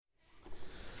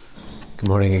Good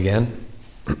morning again.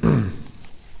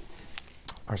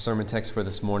 Our sermon text for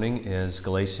this morning is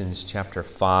Galatians chapter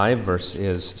 5,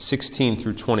 verses 16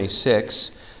 through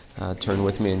 26. Turn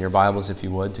with me in your Bibles, if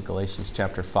you would, to Galatians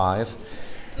chapter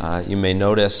 5. You may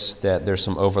notice that there's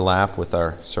some overlap with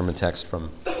our sermon text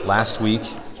from last week,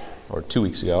 or 2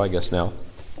 weeks ago, I guess now.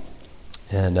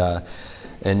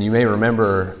 And you may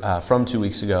remember from 2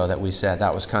 weeks ago that we said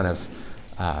that was kind of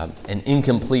an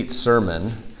incomplete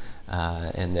sermon,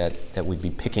 and that we'd be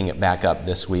picking it back up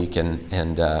this week,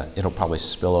 and it'll probably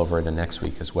spill over into next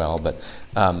week as well. But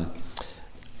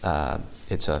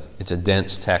it's a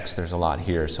dense text. There's a lot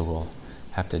here, so we'll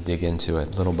have to dig into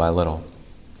it little by little.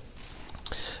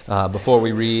 Before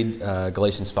we read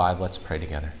Galatians 5, let's pray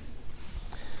together.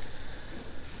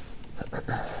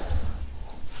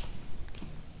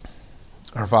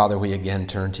 Our Father, we again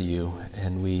turn to you,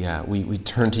 and we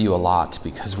turn to you a lot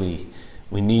because we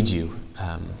need you.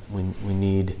 We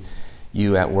need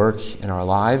you at work in our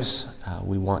lives.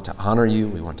 We want to honor you.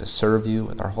 We want to serve you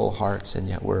with our whole hearts, and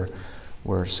yet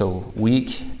we're so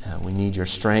weak. We need your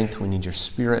strength. We need your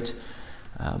Spirit.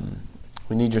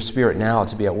 We need your Spirit now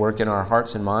to be at work in our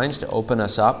hearts and minds, to open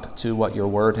us up to what your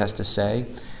word has to say.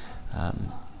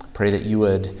 Pray that you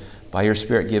would, by your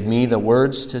Spirit, give me the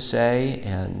words to say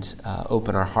and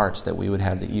open our hearts that we would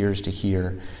have the ears to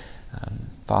hear.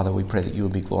 Father, we pray that you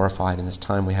would be glorified in this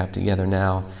time we have together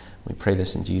now. We pray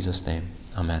this in Jesus' name.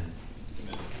 Amen.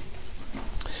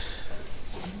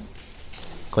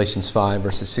 Galatians 5,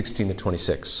 verses 16 to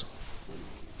 26.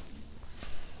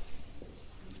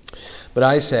 But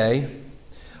I say,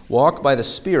 walk by the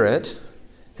Spirit,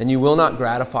 and you will not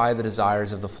gratify the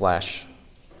desires of the flesh.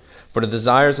 For the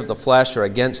desires of the flesh are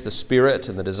against the Spirit,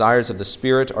 and the desires of the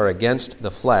Spirit are against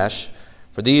the flesh.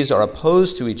 For these are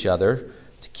opposed to each other,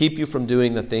 to keep you from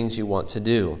doing the things you want to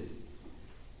do.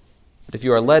 But if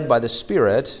you are led by the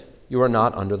Spirit, you are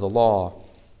not under the law.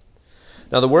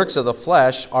 Now the works of the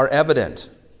flesh are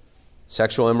evident: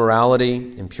 sexual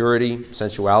immorality, impurity,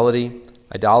 sensuality,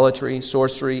 idolatry,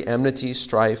 sorcery, enmity,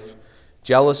 strife,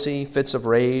 jealousy, fits of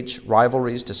rage,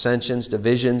 rivalries, dissensions,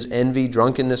 divisions, envy,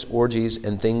 drunkenness, orgies,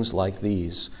 and things like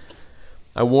these.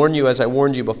 I warn you, as I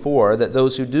warned you before, that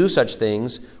those who do such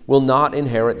things will not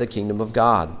inherit the kingdom of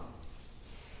God.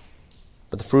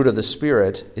 But the fruit of the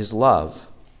Spirit is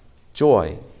love,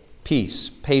 joy, peace,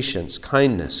 patience,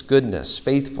 kindness, goodness,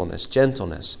 faithfulness,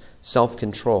 gentleness,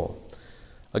 self-control.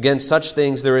 Against such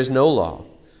things there is no law.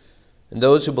 And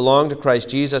those who belong to Christ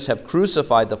Jesus have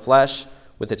crucified the flesh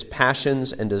with its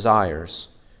passions and desires.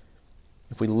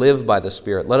 If we live by the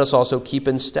Spirit, let us also keep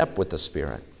in step with the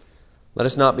Spirit. Let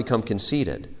us not become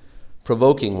conceited,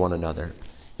 provoking one another,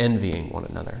 envying one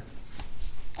another.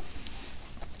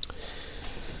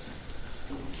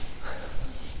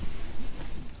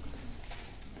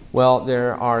 Well,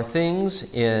 there are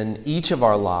things in each of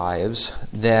our lives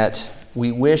that we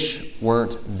wish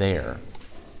weren't there.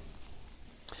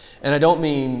 And I don't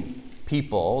mean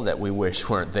people that we wish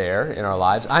weren't there in our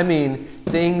lives. I mean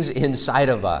things inside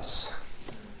of us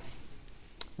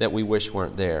that we wish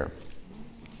weren't there.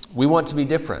 We want to be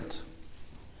different,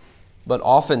 but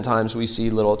oftentimes we see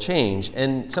little change.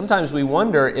 And sometimes we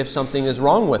wonder if something is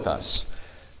wrong with us.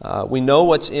 We know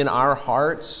what's in our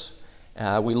hearts.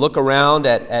 We look around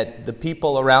at the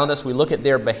people around us, we look at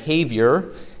their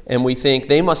behavior, and we think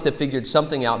they must have figured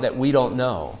something out that we don't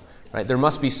know. Right? There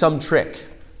must be some trick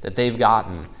that they've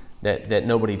gotten that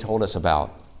nobody told us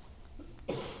about.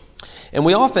 And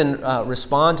we often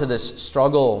respond to this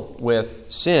struggle with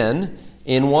sin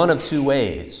in one of two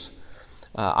ways.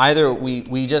 Either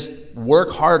we just work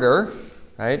harder,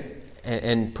 right,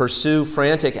 and pursue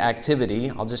frantic activity.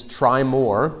 I'll just try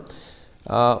more.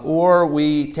 Or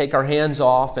we take our hands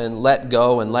off and let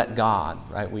go and let God,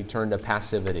 right? We turn to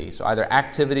passivity. So either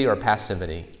activity or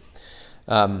passivity.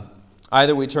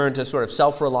 Either we turn to sort of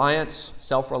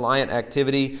self-reliant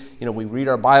activity. You know, we read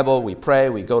our Bible, we pray,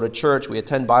 we go to church, we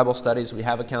attend Bible studies, we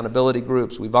have accountability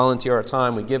groups, we volunteer our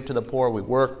time, we give to the poor, we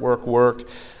work.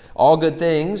 All good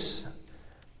things,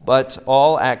 but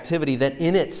all activity that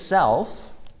in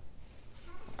itself,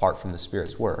 apart from the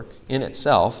Spirit's work, in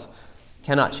itself,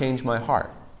 cannot change my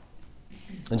heart.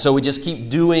 And so we just keep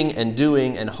doing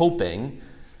and hoping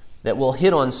that we'll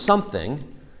hit on something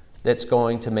that's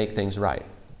going to make things right.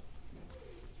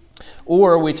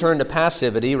 Or we turn to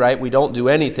passivity, right? We don't do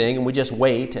anything and we just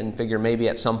wait and figure maybe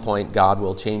at some point God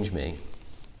will change me.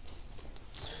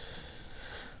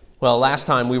 Well, last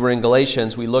time we were in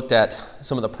Galatians, we looked at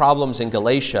some of the problems in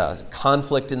Galatia,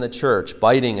 conflict in the church,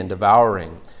 biting and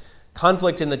devouring.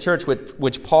 Conflict in the church,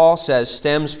 which Paul says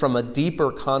stems from a deeper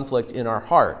conflict in our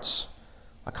hearts,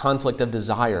 a conflict of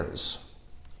desires.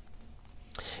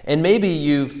 And maybe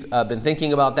you've been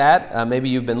thinking about that. Maybe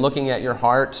you've been looking at your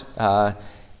heart,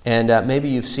 and maybe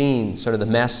you've seen sort of the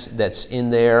mess that's in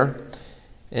there.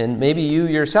 And maybe you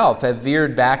yourself have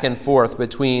veered back and forth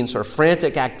between sort of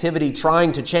frantic activity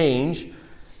trying to change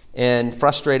and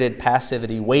frustrated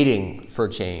passivity waiting for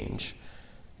change.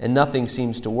 And nothing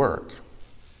seems to work.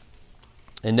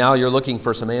 And now you're looking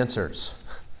for some answers.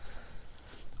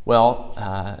 Well,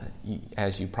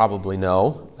 as you probably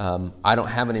know, I don't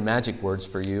have any magic words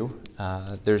for you.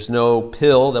 There's no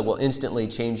pill that will instantly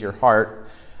change your heart.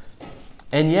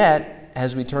 And yet,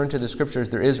 as we turn to the Scriptures,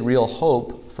 there is real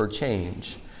hope for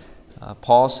change.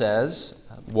 Paul says,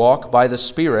 walk by the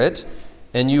Spirit,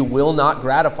 and you will not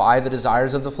gratify the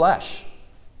desires of the flesh.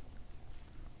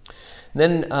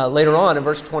 Then later on in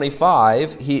verse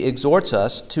 25, he exhorts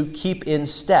us to keep in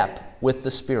step with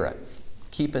the Spirit.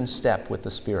 Keep in step with the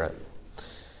Spirit.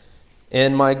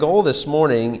 And my goal this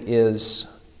morning is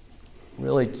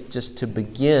really just to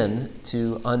begin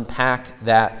to unpack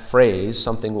that phrase,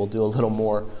 something we'll do a little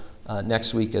more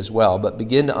next week as well, but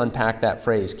begin to unpack that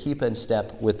phrase, keep in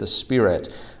step with the Spirit.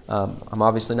 I'm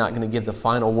obviously not going to give the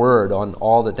final word on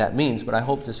all that means, but I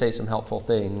hope to say some helpful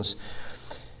things.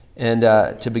 And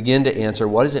to begin to answer,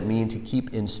 what does it mean to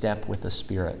keep in step with the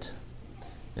Spirit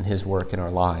and His work in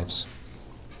our lives?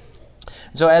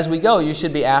 So as we go, you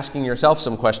should be asking yourself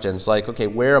some questions like, okay,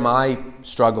 where am I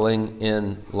struggling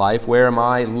in life? Where am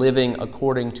I living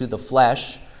according to the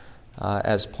flesh,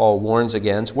 as Paul warns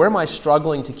against? Where am I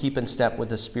struggling to keep in step with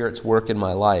the Spirit's work in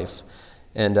my life?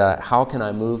 And how can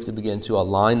I move to begin to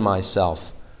align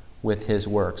myself with His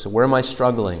work? So where am I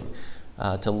struggling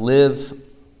to live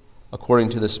according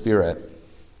to the Spirit?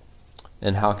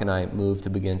 And how can I move to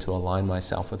begin to align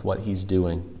myself with what He's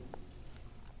doing?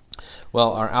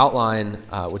 Well, our outline,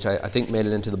 which I think made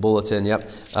it into the bulletin, there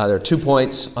are 2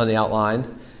 points on the outline.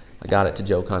 I got it to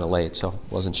Joe kind of late, so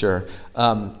wasn't sure.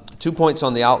 2 points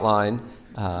on the outline,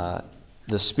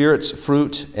 the Spirit's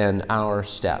fruit and our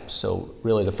steps. So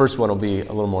really the first one will be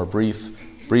a little more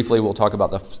brief. Briefly, we'll talk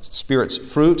about the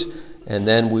Spirit's fruit, and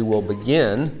then we will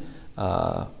begin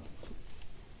to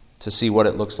see what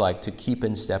it looks like to keep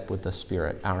in step with the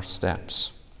Spirit, our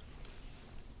steps.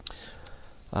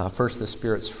 First, the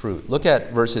Spirit's fruit. Look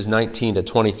at verses 19 to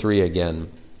 23 again.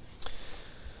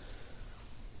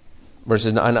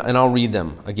 And I'll read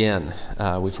them again.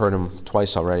 We've heard them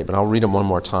twice already, but I'll read them one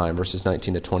more time. Verses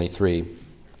 19 to 23.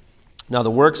 Now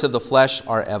the works of the flesh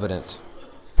are evident: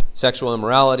 sexual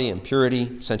immorality,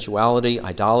 impurity, sensuality,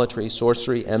 idolatry,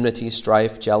 sorcery, enmity,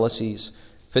 strife, jealousies,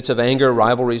 fits of anger,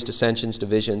 rivalries, dissensions,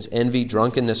 divisions, envy,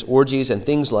 drunkenness, orgies, and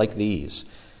things like these.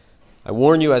 I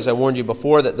warn you, as I warned you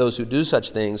before, that those who do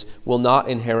such things will not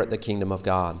inherit the kingdom of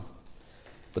God.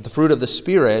 But the fruit of the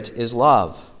Spirit is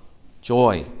love,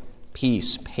 joy,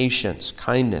 peace, patience,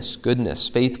 kindness, goodness,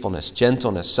 faithfulness,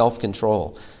 gentleness,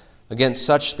 self-control. Against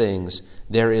such things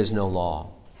there is no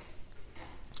law.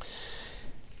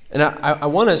 And I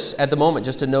want us at the moment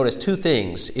just to notice 2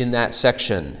 things in that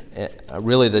section,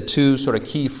 really the 2 sort of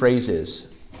key phrases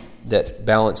that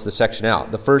balance the section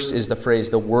out. The first is the phrase,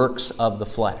 the works of the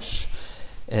flesh.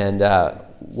 And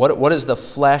what does the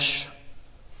flesh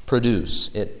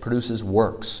produce? It produces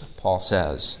works, Paul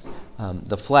says.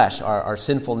 The flesh, our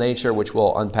sinful nature, which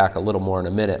we'll unpack a little more in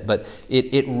a minute, but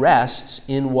it rests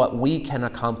in what we can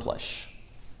accomplish.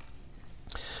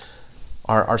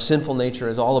 Our sinful nature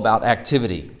is all about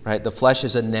activity, right? The flesh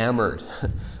is enamored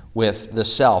with the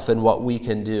self and what we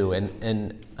can do.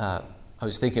 And I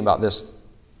was thinking about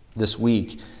this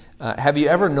week. Have you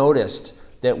ever noticed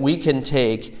that we can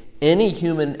take any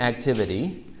human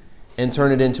activity and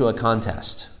turn it into a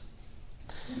contest?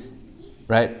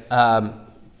 Right? I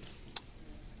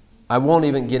won't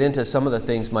even get into some of the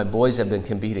things my boys have been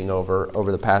competing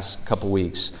over the past couple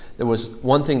weeks. There was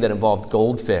one thing that involved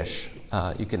goldfish.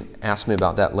 You can ask me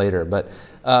about that later. But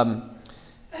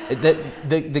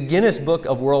the Guinness Book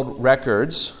of World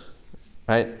Records,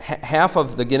 right? Half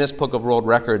of the Guinness Book of World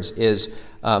Records is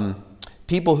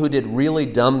people who did really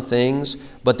dumb things,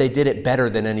 but they did it better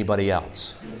than anybody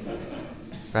else.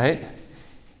 Right?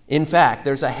 In fact,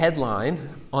 there's a headline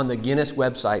on the Guinness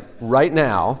website right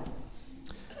now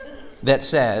that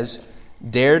says,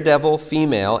 Daredevil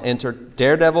female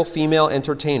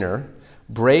entertainer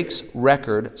breaks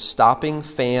record stopping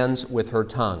fans with her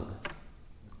tongue.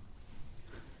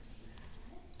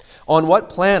 On what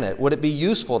planet would it be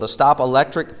useful to stop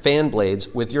electric fan blades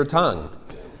with your tongue?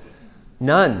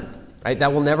 None. Right?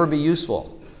 That will never be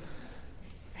useful.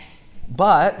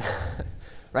 But,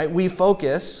 right, we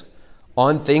focus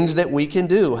on things that we can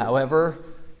do, however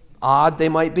odd they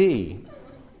might be.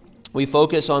 We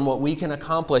focus on what we can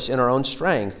accomplish in our own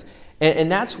strength.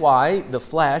 And that's why the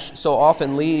flesh so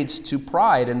often leads to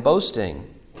pride and boasting.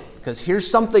 Because here's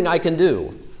something I can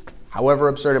do, however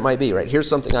absurd it might be, right? Here's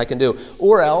something I can do.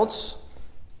 Or else,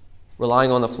 relying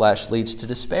on the flesh leads to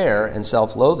despair and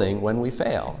self-loathing when we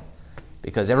fail.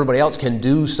 Because everybody else can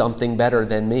do something better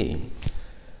than me.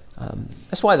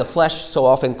 That's why the flesh so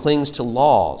often clings to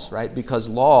laws, right? Because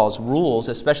laws, rules,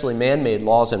 especially man-made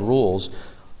laws and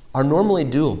rules, are normally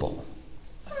doable.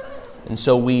 And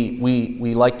so we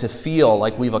like to feel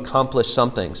like we've accomplished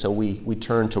something, so we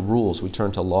turn to rules, we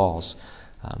turn to laws.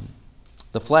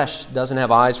 The flesh doesn't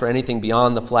have eyes for anything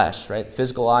beyond the flesh, right?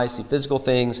 Physical eyes see physical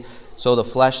things, so the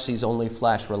flesh sees only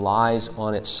flesh, relies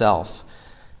on itself,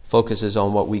 focuses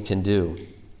on what we can do.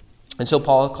 And so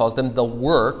Paul calls them the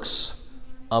works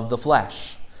of the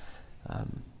flesh.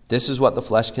 This is what the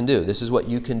flesh can do. This is what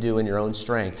you can do in your own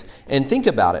strength. And think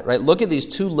about it, right? Look at these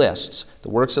two lists, the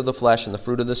works of the flesh and the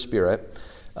fruit of the Spirit.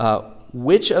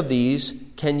 Which of these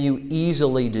can you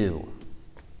easily do?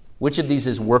 Which of these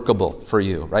is workable for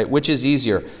you, right? Which is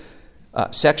easier,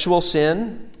 sexual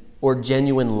sin or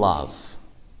genuine love?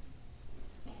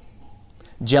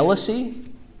 Jealousy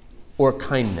or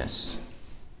kindness?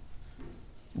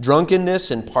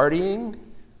 Drunkenness and partying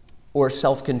or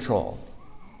self-control?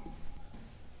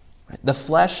 The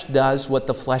flesh does what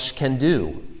the flesh can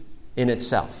do in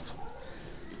itself.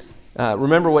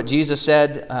 Remember what Jesus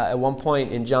said at one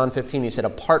point in John 15. He said,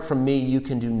 apart from me, you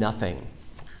can do nothing.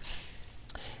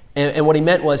 And what he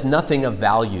meant was nothing of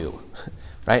value,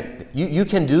 right? You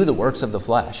can do the works of the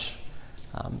flesh.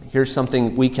 Here's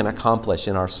something we can accomplish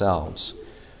in ourselves.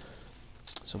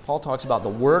 So Paul talks about the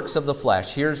works of the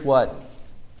flesh. Here's what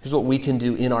we can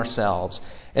do in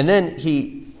ourselves. And then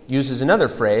he uses another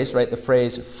phrase, right? The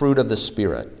phrase fruit of the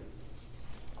Spirit.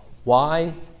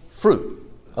 Why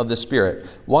fruit of the Spirit?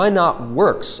 Why not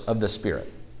works of the Spirit?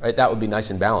 Right? That would be nice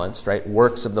and balanced, right?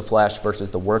 Works of the flesh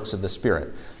versus the works of the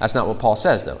Spirit. That's not what Paul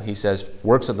says, though. He says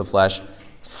works of the flesh,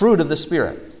 fruit of the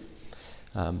Spirit.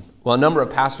 Well, a number of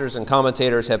pastors and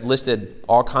commentators have listed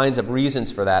all kinds of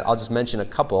reasons for that. I'll just mention a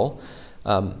couple.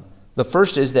 The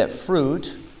first is that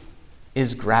fruit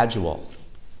is gradual.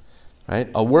 Right?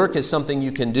 A work is something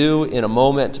you can do in a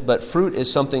moment, but fruit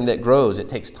is something that grows. It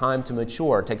takes time to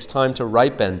mature. It takes time to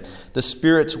ripen. The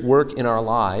Spirit's work in our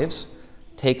lives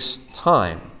takes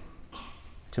time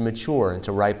to mature and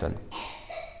to ripen.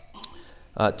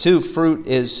 Two, fruit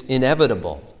is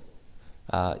inevitable.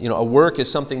 A work is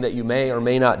something that you may or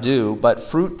may not do, but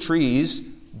fruit trees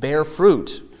bear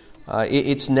fruit.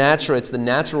 It's natural. It's the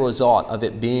natural result of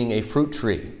it being a fruit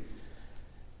tree.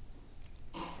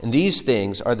 And these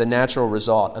things are the natural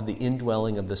result of the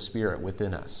indwelling of the Spirit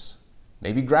within us.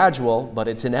 Maybe gradual, but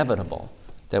it's inevitable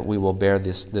that we will bear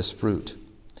this fruit.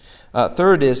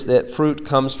 Third is that fruit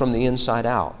comes from the inside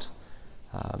out.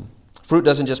 Fruit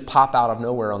doesn't just pop out of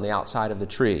nowhere on the outside of the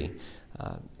tree.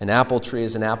 An apple tree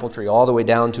is an apple tree all the way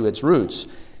down to its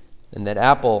roots. And that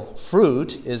apple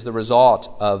fruit is the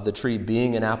result of the tree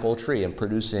being an apple tree and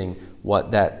producing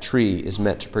what that tree is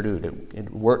meant to produce. It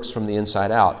works from the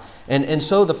inside out. And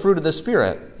so the fruit of the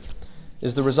Spirit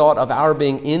is the result of our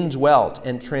being indwelt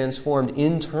and transformed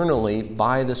internally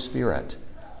by the Spirit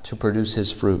to produce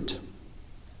His fruit.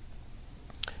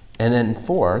 And then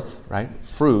fourth, right,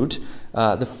 fruit.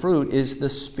 The fruit is the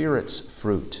Spirit's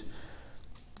fruit.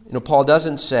 Paul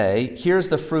doesn't say, here's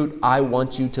the fruit I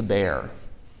want you to bear.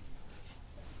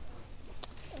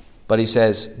 But he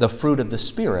says, the fruit of the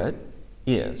Spirit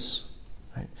is.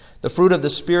 Right? The fruit of the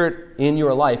Spirit in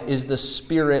your life is the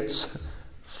Spirit's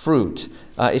fruit.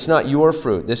 It's not your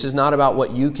fruit. This is not about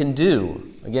what you can do,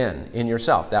 again, in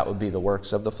yourself. That would be the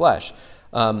works of the flesh.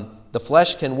 The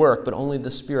flesh can work, but only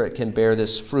the Spirit can bear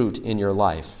this fruit in your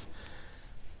life.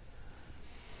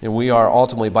 And we are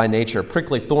ultimately, by nature,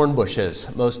 prickly thorn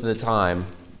bushes most of the time,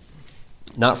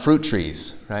 not fruit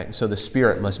trees. Right? So the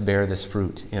Spirit must bear this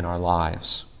fruit in our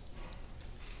lives.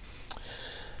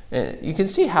 You can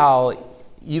see how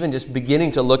even just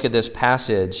beginning to look at this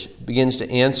passage begins to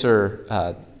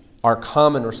answer our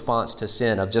common response to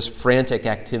sin of just frantic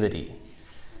activity.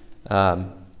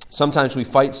 Sometimes we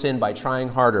fight sin by trying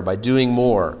harder, by doing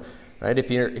more. Right? If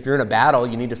you're in a battle,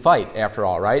 you need to fight, after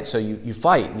all, right? So you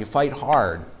fight, and you fight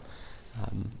hard.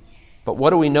 But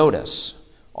what do we notice?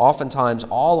 Oftentimes,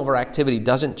 all of our activity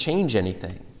doesn't change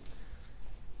anything.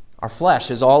 Our flesh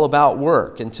is all about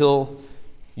work until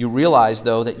you realize,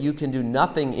 though, that you can do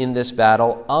nothing in this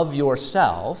battle of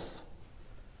yourself.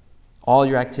 All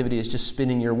your activity is just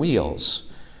spinning your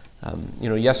wheels.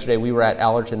 Yesterday we were at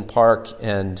Allerton Park,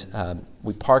 and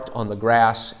we parked on the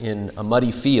grass in a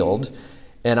muddy field,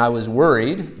 and I was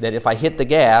worried that if I hit the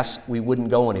gas, we wouldn't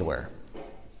go anywhere.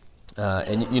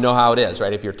 And you know how it is,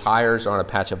 right? If your tires are on a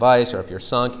patch of ice or if you're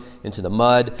sunk into the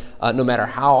mud, no matter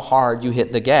how hard you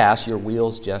hit the gas, your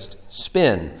wheels just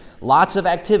spin. Lots of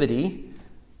activity,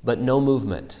 but no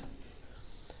movement.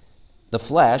 The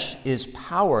flesh is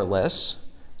powerless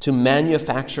to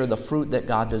manufacture the fruit that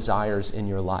God desires in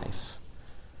your life.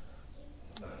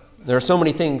 There are so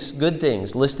many things, good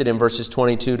things, listed in verses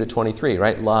 22 to 23,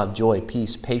 right? Love, joy,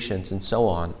 peace, patience, and so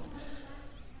on.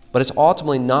 But it's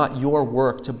ultimately not your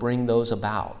work to bring those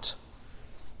about,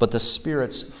 but the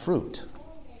Spirit's fruit.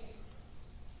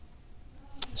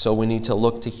 So we need to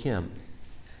look to Him.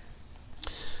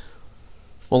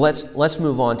 Well, let's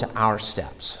move on to our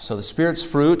steps. So the Spirit's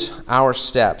fruit, our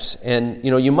steps. And,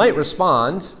 you might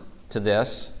respond to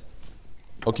this,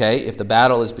 okay, if the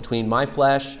battle is between my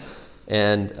flesh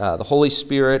and the Holy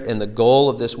Spirit, and the goal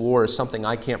of this war is something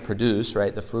I can't produce,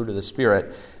 right, the fruit of the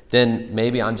Spirit, then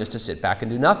maybe I'm just to sit back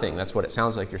and do nothing. That's what it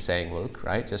sounds like you're saying, Luke,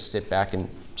 right? Just sit back and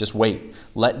just wait.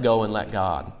 Let go and let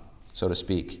God, so to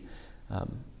speak.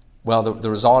 Well, the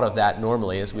result of that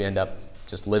normally is we end up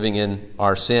just living in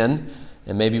our sin,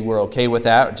 and maybe we're okay with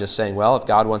that, just saying, well, if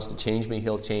God wants to change me,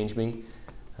 He'll change me.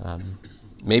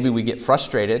 Maybe we get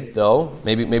frustrated, though.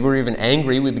 Maybe we're even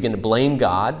angry. We begin to blame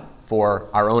God for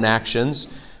our own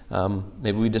actions.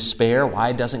 Maybe we despair.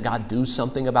 Why doesn't God do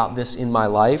something about this in my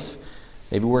life?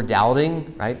 Maybe we're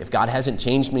doubting, right? If God hasn't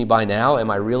changed me by now, am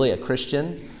I really a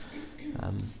Christian?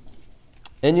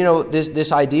 And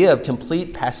this idea of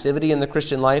complete passivity in the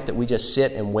Christian life, that we just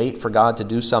sit and wait for God to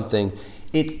do something,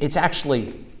 it's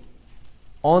actually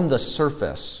on the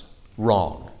surface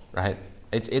wrong, right?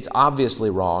 It's obviously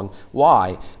wrong.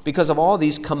 Why? Because of all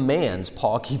these commands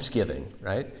Paul keeps giving,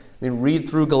 right? I mean, read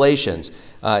through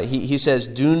Galatians. He says,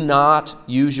 do not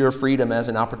use your freedom as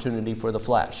an opportunity for the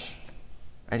flesh.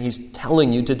 And he's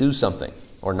telling you to do something,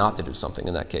 or not to do something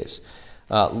in that case.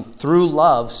 Through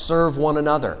love, serve one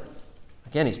another.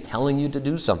 Again, he's telling you to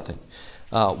do something.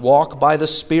 Walk by the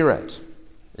Spirit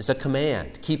is a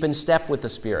command. Keep in step with the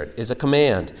Spirit is a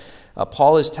command.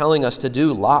 Paul is telling us to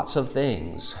do lots of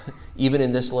things, even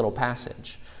in this little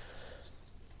passage.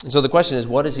 And so the question is,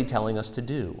 what is he telling us to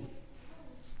do?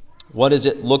 What does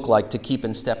it look like to keep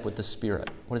in step with the Spirit?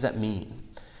 What does that mean?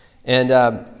 And,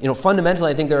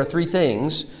 fundamentally, I think there are three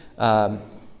things to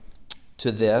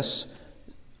this.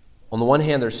 On the one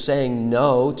hand, there's saying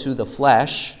no to the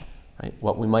flesh, right?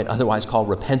 What we might otherwise call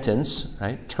repentance,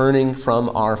 right? Turning from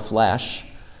our flesh.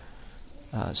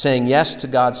 Saying yes to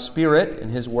God's Spirit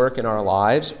and His work in our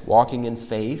lives, walking in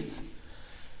faith,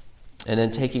 and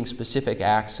then taking specific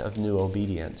acts of new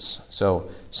obedience. So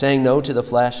saying no to the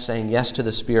flesh, saying yes to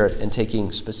the Spirit, and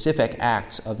taking specific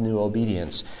acts of new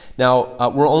obedience. Now,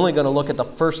 we're only going to look at the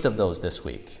first of those this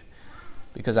week,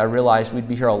 because I realized we'd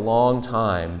be here a long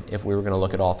time if we were going to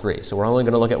look at all three. So we're only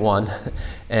going to look at one,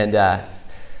 and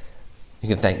you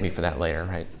can thank me for that later,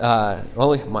 right?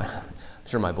 I'm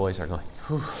sure my boys are going,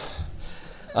 whew.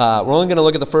 We're only going to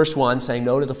look at the first one, saying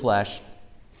no to the flesh,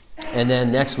 and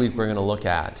then next week we're going to look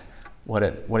at what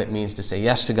it means to say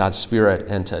yes to God's Spirit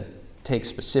and to take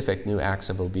specific new acts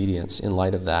of obedience in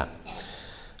light of that.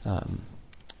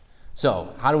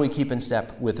 So, how do we keep in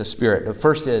step with the Spirit? The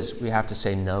first is we have to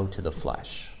say no to the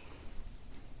flesh.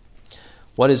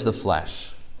 What is the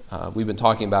flesh? We've been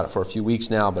talking about it for a few weeks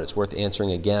now, but it's worth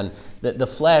answering again. The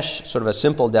flesh, sort of a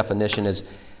simple definition,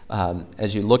 is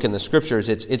as you look in the Scriptures,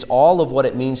 it's all of what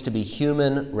it means to be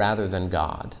human rather than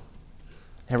God.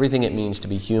 Everything it means to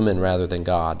be human rather than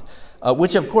God,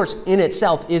 which, of course, in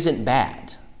itself isn't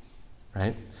bad,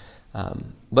 right?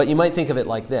 But you might think of it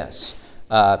like this.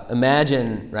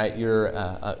 Imagine, right, you're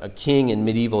a king in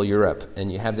medieval Europe,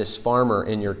 and you have this farmer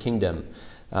in your kingdom.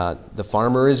 The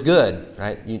farmer is good,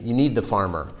 right? You need the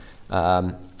farmer.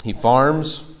 He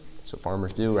farms. That's what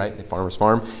farmers do, right? The farmers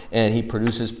farm. And he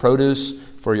produces produce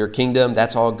for your kingdom.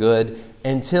 That's all good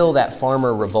until that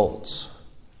farmer revolts.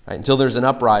 Right? Until there's an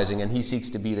uprising and he seeks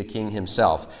to be the king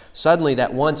himself. Suddenly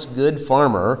that once good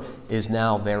farmer is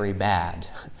now very bad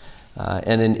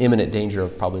and in imminent danger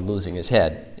of probably losing his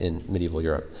head in medieval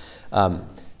Europe.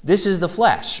 This is the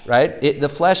flesh, right? The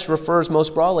flesh refers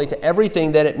most broadly to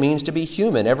everything that it means to be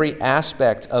human, every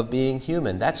aspect of being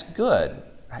human. That's good,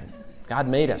 right? God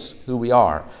made us who we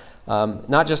are.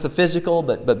 Not just the physical,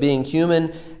 but being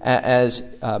human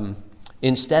as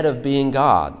instead of being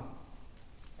God.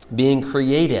 Being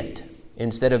created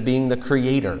instead of being the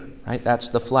creator, right? That's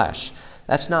the flesh.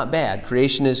 That's not bad.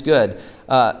 Creation is good.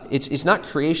 It's not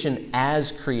creation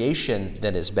as creation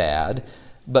that is bad,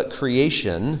 but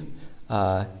creation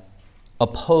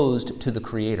opposed to the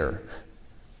Creator.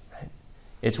 Right?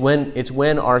 It's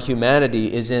when our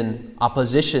humanity is in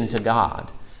opposition to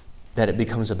God that it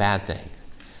becomes a bad thing.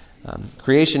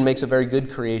 Creation makes a very good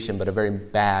creation, but a very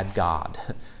bad God,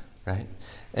 right?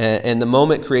 And the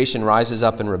moment creation rises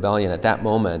up in rebellion, at that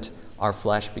moment, our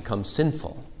flesh becomes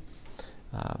sinful.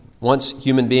 Once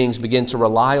human beings begin to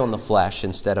rely on the flesh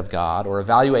instead of God, or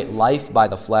evaluate life by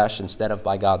the flesh instead of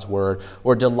by God's word,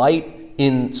 or delight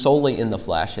solely in the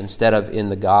flesh instead of in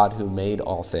the God who made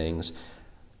all things,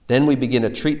 then we begin to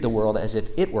treat the world as if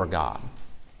it were God.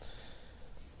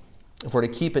 If we're to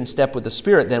keep in step with the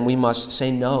Spirit, then we must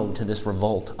say no to this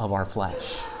revolt of our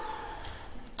flesh.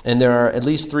 And there are at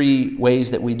least 3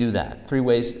 ways that we do that. 3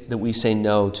 ways that we say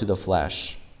no to the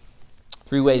flesh.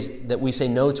 3 ways that we say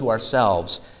no to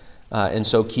ourselves and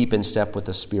so keep in step with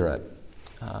the Spirit.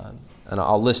 And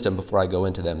I'll list them before I go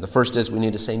into them. The first is we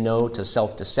need to say no to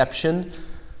self-deception.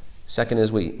 Second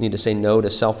is we need to say no to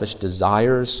selfish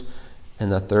desires.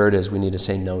 And the third is we need to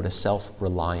say no to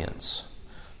self-reliance.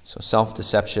 So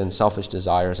self-deception, selfish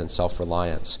desires, and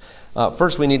self-reliance.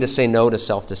 First, we need to say no to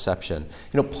self-deception.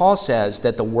 Paul says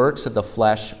that the works of the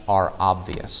flesh are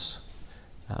obvious.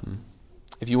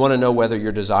 If you want to know whether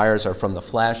your desires are from the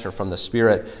flesh or from the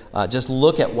Spirit, just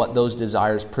look at what those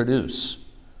desires produce.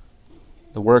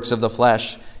 The works of the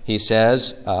flesh, he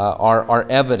says, are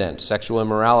evident: sexual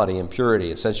immorality,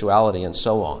 impurity, sensuality, and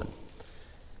so on.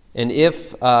 And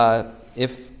if you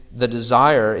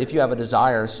have a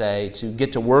desire, say, to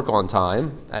get to work on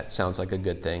time, that sounds like a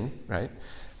good thing, right?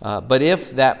 But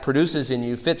if that produces in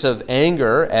you fits of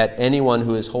anger at anyone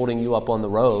who is holding you up on the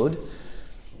road,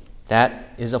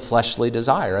 that is a fleshly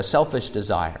desire, a selfish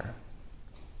desire.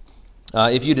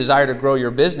 If you desire to grow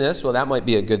your business, well, that might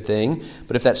be a good thing.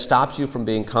 But if that stops you from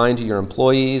being kind to your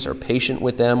employees or patient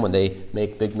with them when they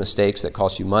make big mistakes that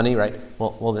cost you money, right?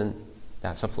 Well, then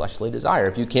that's a fleshly desire.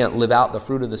 If you can't live out the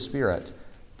fruit of the Spirit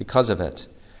because of it.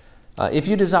 If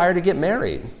you desire to get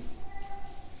married,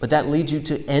 but that leads you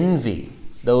to envy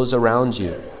those around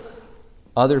you,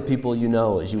 other people you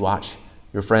know as you watch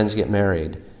your friends get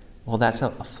married, well, that's a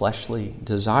fleshly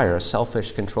desire, a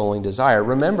selfish, controlling desire.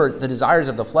 Remember, the desires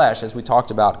of the flesh, as we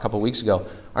talked about a couple of weeks ago,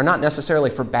 are not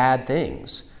necessarily for bad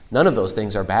things. None of those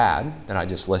things are bad that I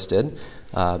just listed.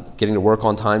 Getting to work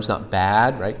on time is not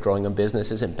bad, right? Growing a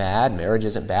business isn't bad. Marriage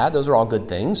isn't bad. Those are all good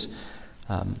things.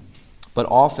 But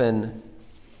often,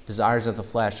 desires of the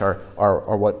flesh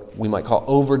are what we might call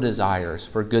over-desires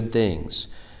for good things.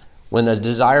 When a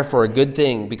desire for a good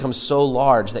thing becomes so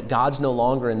large that God's no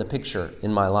longer in the picture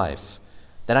in my life,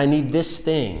 that I need this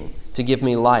thing to give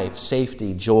me life,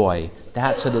 safety, joy,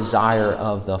 that's a desire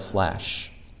of the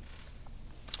flesh.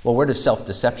 Well, where does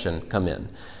self-deception come in?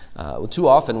 Too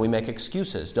often we make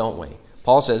excuses, don't we?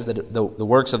 Paul says that the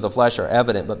works of the flesh are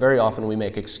evident, but very often we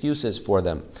make excuses for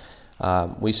them.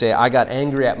 We say, I got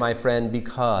angry at my friend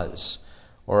because,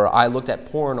 or I looked at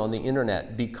porn on the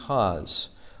internet because,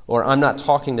 or I'm not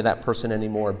talking to that person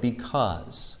anymore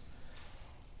because.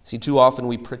 See, too often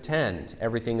we pretend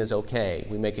everything is okay.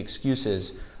 We make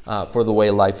excuses for the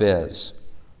way life is.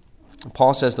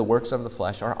 Paul says the works of the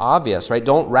flesh are obvious, right?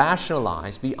 Don't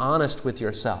rationalize. Be honest with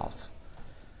yourself.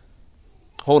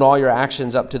 Hold all your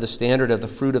actions up to the standard of the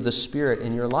fruit of the Spirit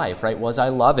in your life, right? Was I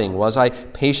loving? Was I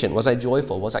patient? Was I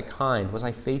joyful? Was I kind? Was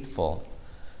I faithful?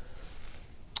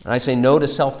 And I say no to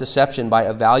self-deception by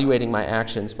evaluating my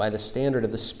actions by the standard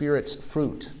of the Spirit's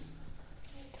fruit.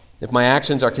 If my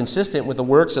actions are consistent with the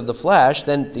works of the flesh,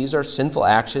 then these are sinful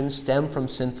actions, stem from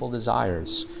sinful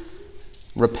desires.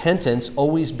 Repentance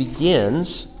always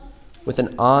begins with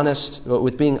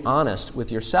being honest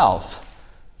with yourself.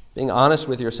 Being honest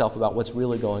with yourself about what's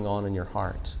really going on in your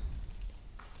heart.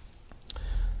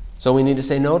 So we need to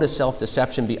say no to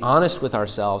self-deception, be honest with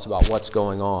ourselves about what's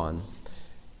going on.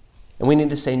 And we need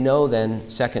to say no then,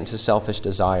 second, to selfish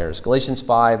desires. Galatians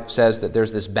 5 says that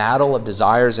there's this battle of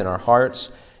desires in our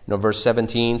hearts. Verse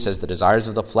 17 says the desires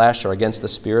of the flesh are against the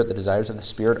Spirit, the desires of the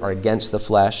Spirit are against the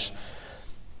flesh.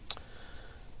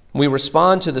 We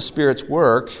respond to the Spirit's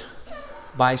work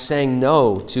by saying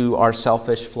no to our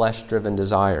selfish, flesh-driven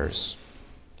desires.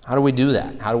 How do we do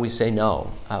that? How do we say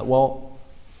no? Well,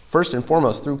 first and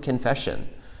foremost, through confession.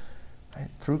 Right?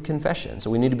 Through confession. So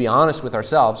we need to be honest with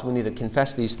ourselves. We need to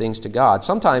confess these things to God.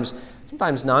 Sometimes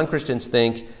non-Christians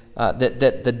think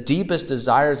that the deepest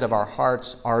desires of our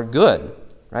hearts are good.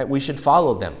 Right? We should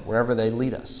follow them wherever they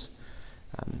lead us.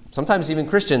 Sometimes even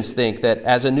Christians think that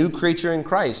as a new creature in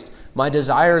Christ, my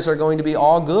desires are going to be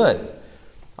all good.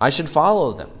 I should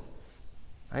follow them.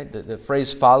 Right? The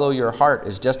phrase "follow your heart"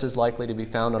 is just as likely to be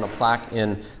found on a plaque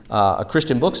in a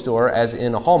Christian bookstore as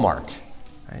in a Hallmark.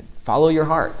 Right? Follow your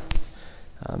heart.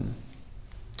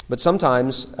 But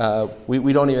sometimes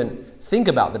we don't even think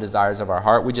about the desires of our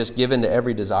heart. We just give in to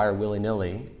every desire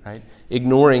willy-nilly, right?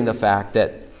 Ignoring the fact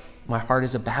that My heart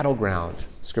is a battleground,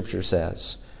 Scripture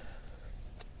says.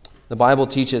 The Bible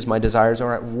teaches my desires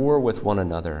are at war with one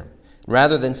another.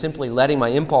 Rather than simply letting my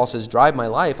impulses drive my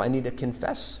life, I need to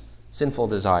confess sinful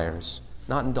desires,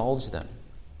 not indulge them.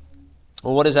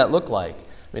 Well, what does that look like?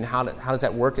 I mean, how does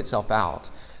that work itself out?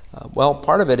 Well,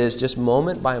 part of it is just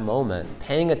moment by moment,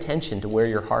 paying attention to where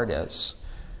your heart is.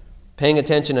 Paying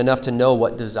attention enough to know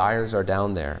what desires are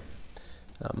down there.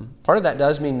 Part of that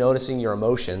does mean noticing your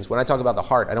emotions. When I talk about the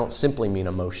heart, I don't simply mean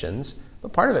emotions,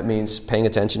 but part of it means paying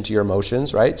attention to your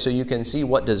emotions, right? So you can see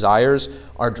what desires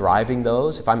are driving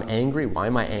those. If I'm angry, why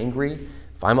am I angry?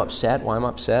 If I'm upset, why am I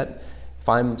upset? If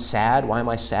I'm sad, why am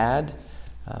I sad?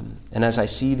 And as I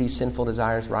see these sinful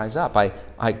desires rise up,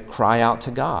 I cry out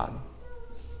to God.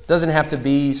 It doesn't have to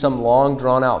be some long,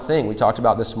 drawn-out thing. We talked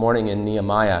about this morning in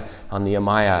Nehemiah, how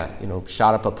Nehemiah,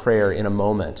 shot up a prayer in a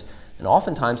moment. And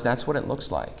oftentimes that's what it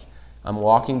looks like. I'm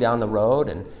walking down the road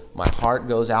and my heart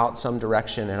goes out some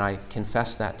direction and I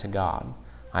confess that to God.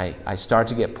 I start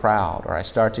to get proud, or I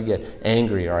start to get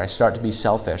angry, or I start to be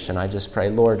selfish, and I just pray,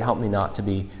 Lord, help me not to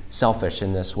be selfish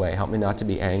in this way. Help me not to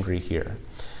be angry here.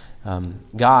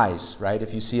 Guys, right,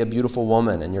 if you see a beautiful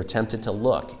woman and you're tempted to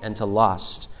look and to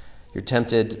lust, you're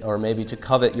tempted or maybe to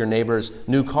covet your neighbor's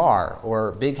new car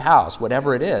or big house,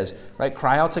 whatever it is, right?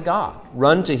 Cry out to God.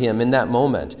 Run to Him in that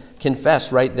moment.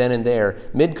 Confess right then and there,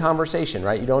 mid-conversation,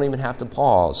 right? You don't even have to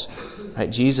pause.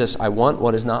 Right? Jesus, I want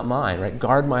what is not mine, right?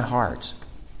 Guard my heart.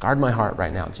 Guard my heart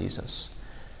right now, Jesus.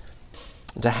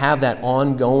 And to have that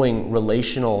ongoing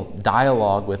relational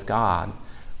dialogue with God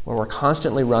where we're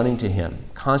constantly running to Him,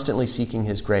 constantly seeking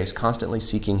His grace, constantly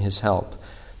seeking His help.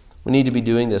 We need to be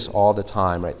doing this all the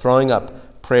time, right? Throwing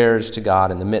up prayers to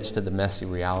God in the midst of the messy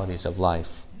realities of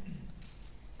life.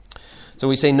 So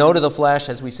we say no to the flesh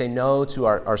as we say no to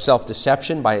our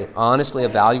self-deception by honestly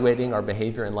evaluating our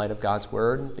behavior in light of God's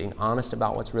Word, being honest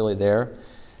about what's really there.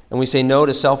 And we say no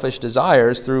to selfish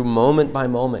desires through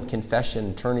moment-by-moment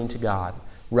confession, turning to God,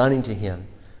 running to Him.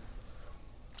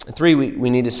 And 3,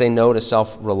 we need to say no to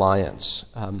self-reliance.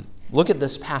 Look at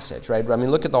this passage, right? I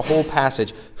mean, look at the whole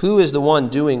passage. Who is the one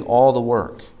doing all the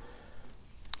work?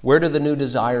 Where do the new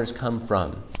desires come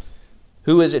from?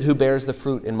 Who is it who bears the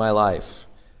fruit in my life?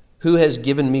 Who has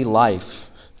given me life?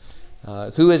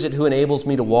 Who is it who enables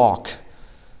me to walk?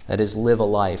 That is, live a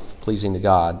life pleasing to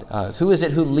God. Who is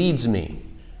it who leads me?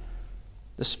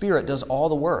 The Spirit does all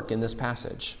the work in this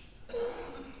passage.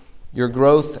 Your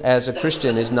growth as a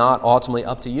Christian is not ultimately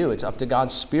up to you. It's up to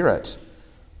God's Spirit.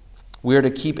 We are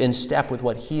to keep in step with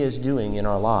what He is doing in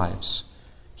our lives.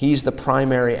 He's the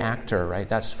primary actor, right?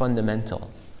 That's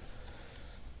fundamental.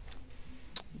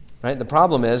 Right? The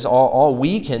problem is all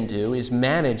we can do is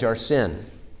manage our sin.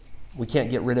 We can't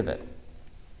get rid of it.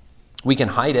 We can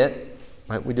hide it.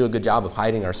 Right? We do a good job of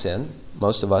hiding our sin,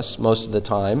 most of us, most of the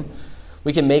time.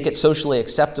 We can make it socially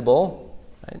acceptable,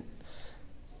 right?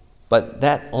 But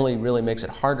that only really makes it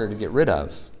harder to get rid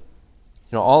of.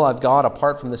 All I've got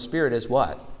apart from the Spirit is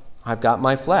what? I've got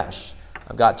my flesh.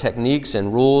 I've got techniques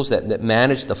and rules that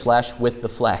manage the flesh with the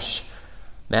flesh.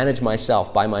 Manage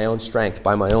myself by my own strength,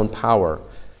 by my own power.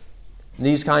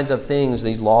 These kinds of things,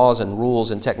 these laws and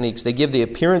rules and techniques, they give the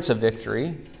appearance of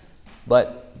victory,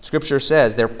 but Scripture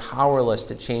says they're powerless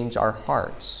to change our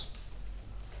hearts.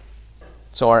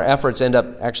 So our efforts end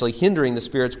up actually hindering the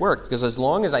Spirit's work, because as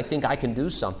long as I think I can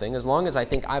do something, as long as I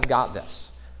think I've got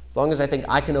this, as long as I think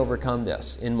I can overcome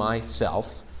this in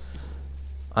myself,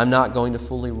 I'm not going to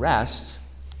fully rest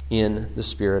in the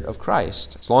Spirit of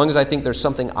Christ. As long as I think there's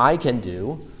something I can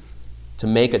do to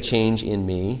make a change in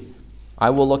me, I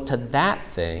will look to that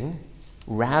thing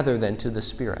rather than to the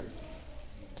Spirit.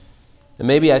 And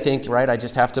maybe I think, right, I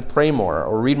just have to pray more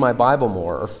or read my Bible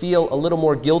more or feel a little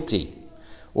more guilty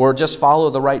or just follow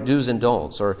the right do's and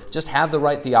don'ts or just have the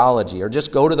right theology or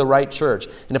just go to the right church.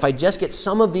 And if I just get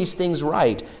some of these things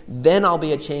right, then I'll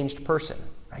be a changed person.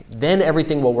 Right? Then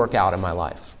everything will work out in my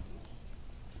life.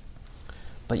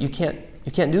 But you can't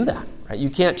do that. Right? You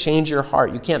can't change your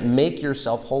heart. You can't make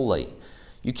yourself holy.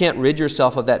 You can't rid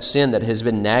yourself of that sin that has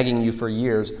been nagging you for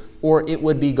years, or it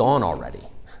would be gone already.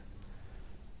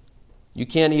 You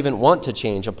can't even want to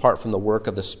change apart from the work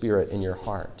of the Spirit in your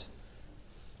heart.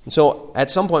 And so at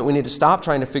some point we need to stop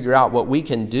trying to figure out what we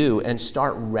can do and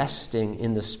start resting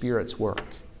in the Spirit's work.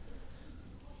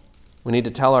 We need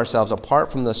to tell ourselves,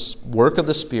 apart from the work of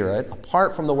the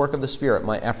Spirit,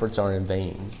 my efforts are in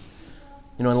vain.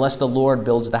 Unless the Lord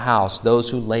builds the house, those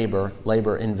who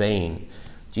labor in vain.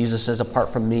 Jesus says, apart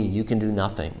from me, you can do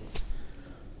nothing.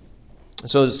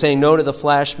 So saying no to the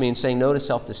flesh means saying no to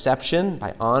self-deception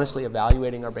by honestly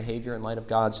evaluating our behavior in light of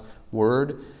God's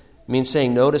Word. It means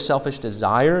saying no to selfish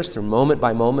desires through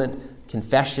moment-by-moment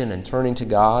confession and turning to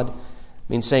God. It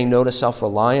means saying no to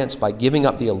self-reliance by giving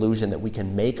up the illusion that we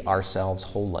can make ourselves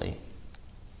holy.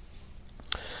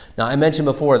 Now, I mentioned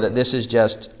before that this is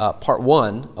just part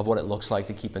one of what it looks like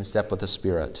to keep in step with the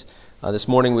Spirit. This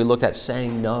morning we looked at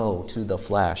saying no to the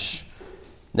flesh.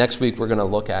 Next week we're going to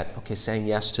look at, saying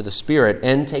yes to the Spirit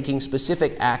and taking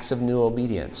specific acts of new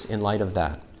obedience in light of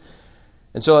that.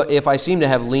 And so if I seem to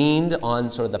have leaned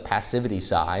on sort of the passivity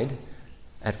side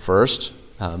at first,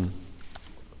 I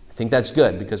think that's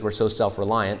good because we're so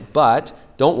self-reliant. But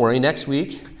don't worry, next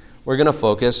week we're going to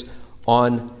focus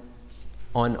on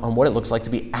what it looks like to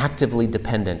be actively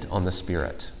dependent on the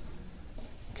Spirit.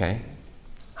 Okay?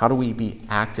 How do we be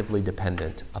actively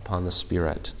dependent upon the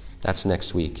Spirit? That's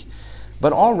next week.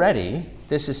 But already,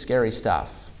 this is scary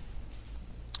stuff.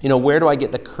 Where do I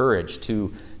get the courage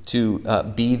to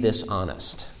be this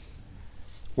honest?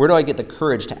 Where do I get the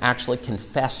courage to actually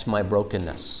confess my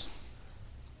brokenness?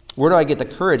 Where do I get the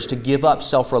courage to give up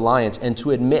self-reliance and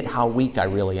to admit how weak I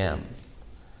really am?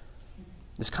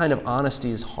 This kind of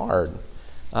honesty is hard.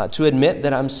 To admit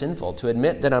that I'm sinful, to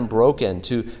admit that I'm broken,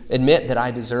 to admit that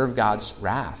I deserve God's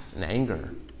wrath and anger,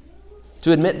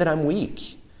 to admit that I'm weak,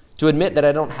 to admit that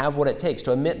I don't have what it takes,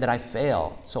 to admit that I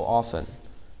fail so often.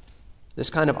 This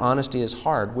kind of honesty is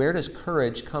hard. Where does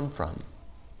courage come from?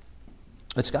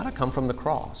 It's got to come from the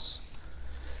cross.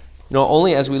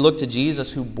 Only as we look to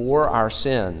Jesus who bore our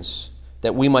sins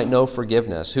that we might know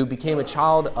forgiveness, who became a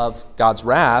child of God's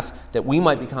wrath that we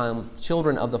might become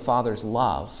children of the Father's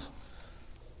love.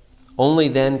 Only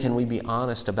then can we be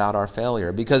honest about our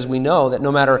failure, because we know that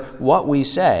no matter what we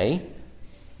say,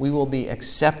 we will be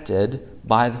accepted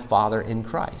by the Father in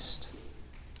Christ.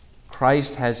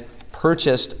 Christ has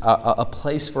purchased a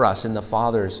place for us in the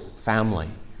Father's family.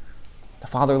 The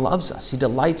Father loves us. He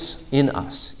delights in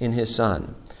us, in His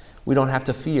Son. We don't have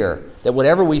to fear that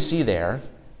whatever we see there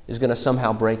is going to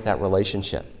somehow break that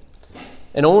relationship.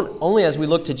 And only as we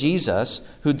look to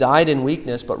Jesus, who died in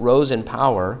weakness but rose in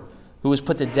power, who was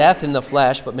put to death in the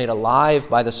flesh but made alive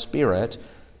by the Spirit,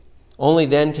 only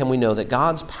then can we know that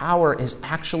God's power is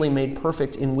actually made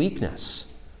perfect in weakness.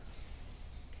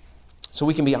 So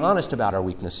we can be honest about our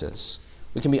weaknesses.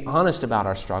 We can be honest about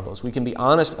our struggles. We can be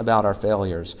honest about our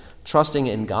failures, trusting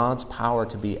in God's power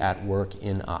to be at work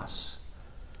in us.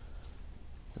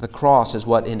 The cross is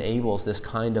what enables this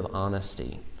kind of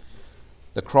honesty.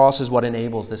 The cross is what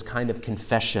enables this kind of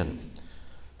confession.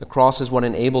 The cross is what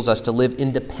enables us to live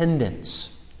in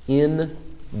dependence,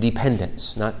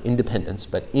 not independence,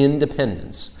 but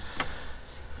independence,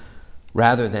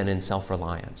 rather than in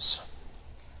self-reliance.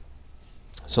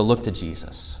 So look to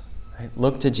Jesus. Right?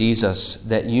 Look to Jesus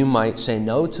that you might say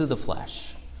no to the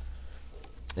flesh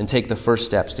and take the first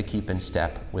steps to keep in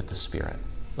step with the Spirit.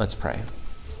 Let's pray.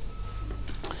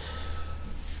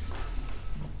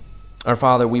 Our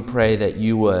Father, we pray that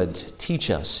you would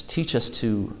teach us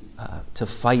to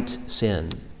fight sin.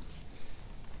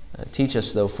 Teach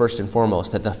us, though, first and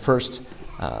foremost, that the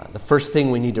first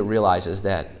thing we need to realize is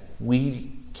that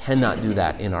we cannot do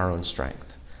that in our own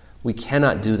strength. We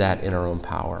cannot do that in our own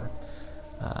power.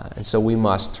 And so we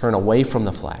must turn away from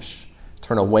the flesh,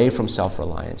 turn away from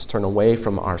self-reliance, turn away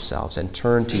from ourselves, and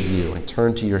turn to you and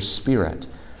turn to your Spirit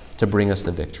to bring us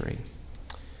the victory.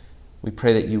 We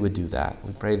pray that you would do that.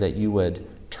 We pray that you would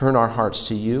turn our hearts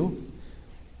to you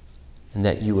and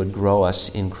that you would grow us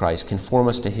in Christ, conform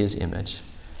us to His image.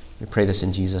 We pray this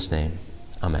in Jesus' name.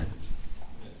 Amen.